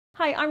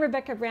Hi, I'm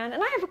Rebecca Brand,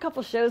 and I have a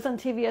couple shows on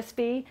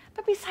TVSB,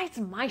 but besides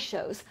my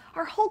shows,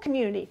 our whole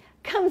community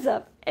comes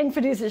up and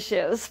produces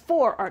shows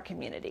for our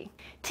community.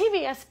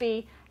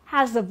 TVSB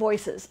has the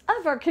voices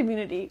of our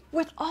community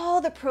with all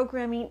the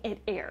programming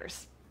it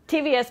airs.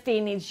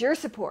 TVSB needs your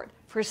support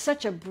for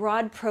such a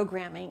broad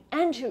programming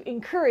and to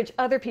encourage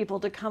other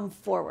people to come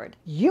forward.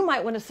 You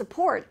might want to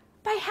support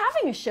by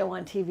having a show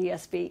on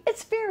TVSB.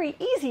 It's very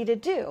easy to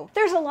do.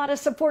 There's a lot of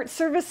support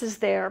services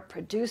there,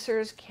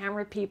 producers,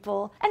 camera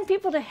people, and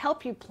people to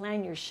help you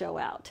plan your show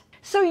out,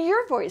 so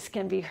your voice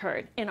can be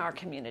heard in our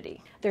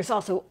community. There's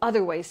also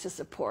other ways to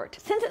support.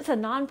 Since it's a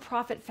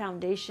nonprofit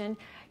foundation,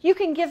 you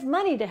can give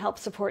money to help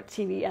support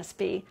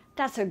TVSB.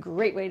 That's a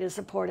great way to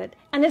support it,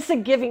 and it's the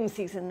giving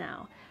season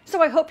now,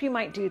 so I hope you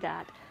might do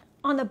that.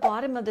 On the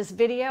bottom of this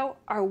video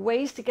are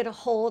ways to get a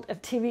hold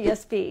of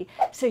TVSB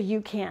so you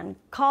can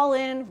call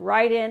in,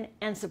 write in,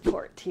 and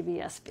support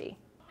TVSB.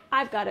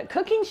 I've got a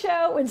cooking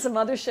show and some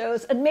other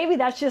shows, and maybe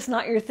that's just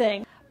not your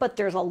thing, but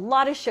there's a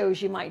lot of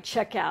shows you might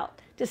check out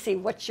to see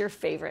what's your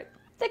favorite.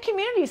 The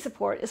community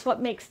support is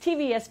what makes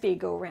TVSB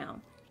go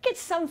round. It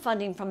gets some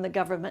funding from the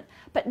government,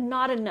 but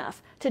not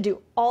enough to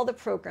do all the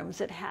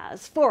programs it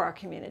has for our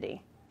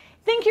community.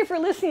 Thank you for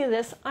listening to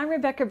this. I'm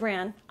Rebecca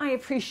Brand. I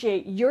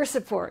appreciate your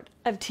support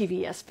of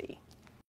TVSB.